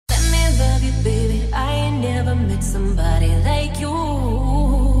met somebody like you.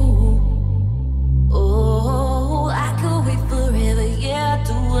 Oh, I could wait forever, yeah,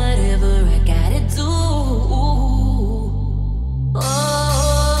 do whatever I gotta do.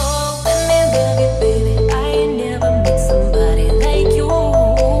 Oh, let me love you, baby. I ain't never met somebody like you.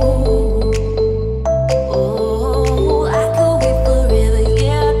 Oh, I could wait forever,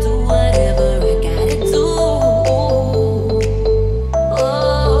 yeah, do whatever I gotta do.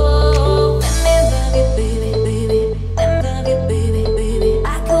 Oh, let me love you, baby, baby. Let me love you, baby, baby. I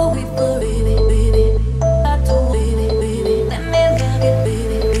could wait forever, baby. I do, baby, baby. Let me love you,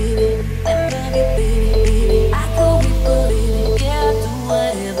 baby, baby. Let me love you, baby, baby. I could wait forever, yeah, do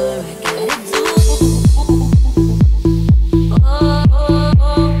whatever I gotta do. Oh,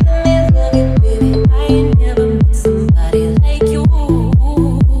 let me love you, baby. I ain't never met somebody like you.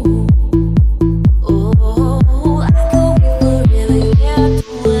 Oh, I could wait forever, yeah, do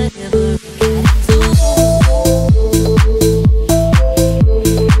whatever I gotta do.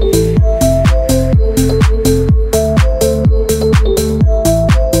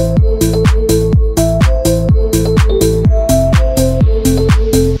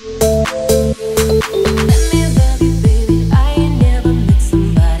 Let me love you, baby. I ain't never met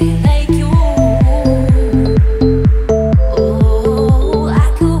somebody like you. Oh, I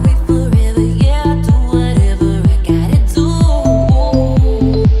could wait forever, yeah, do whatever I gotta do.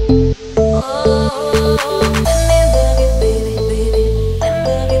 Oh, let me love you, baby, baby. Let me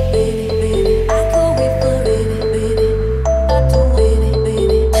love you, baby, baby. I could wait forever, baby. I do, baby,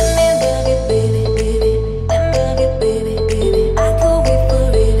 baby. Let me love you, baby, baby. Let me love you, baby, baby. I could wait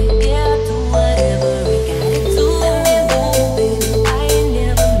forever, yeah, do whatever I gotta do. Let me love you, baby. I ain't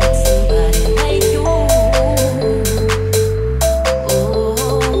never met somebody like you.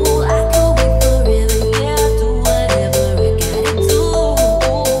 Oh, I could wait forever, yeah, do whatever I gotta do.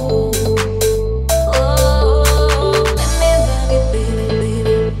 Oh, let me love you, baby,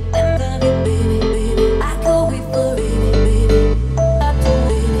 baby. Let me love you, baby, baby. I could wait forever, baby. I do,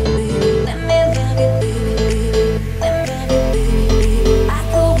 baby, baby. Let me love you, baby, baby. Let me love you, baby, baby. I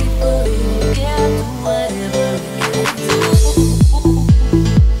could wait forever, yeah, do whatever I gotta do.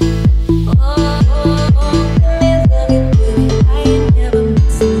 Oh, let me love you, baby. I ain't never met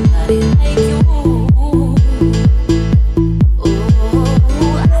somebody like you. Oh,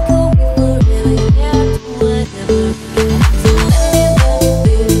 I could wait forever, yeah, do whatever I gotta do. Let me love you,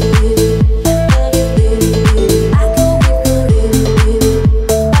 baby, baby. Let me love you, baby, baby. I could wait forever, baby.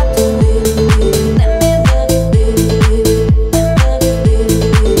 I do, baby, baby. Let me love you, baby, baby. Let me love you, baby,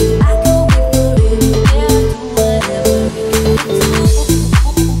 baby. I could wait forever, yeah, do whatever I gotta do.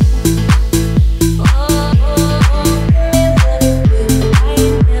 Oh, let me love you, baby. I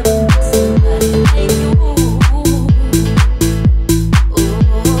ain't never met somebody like you. Oh,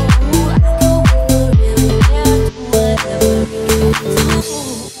 I could wait forever, yeah, do whatever I gotta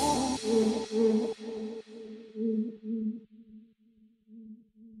do.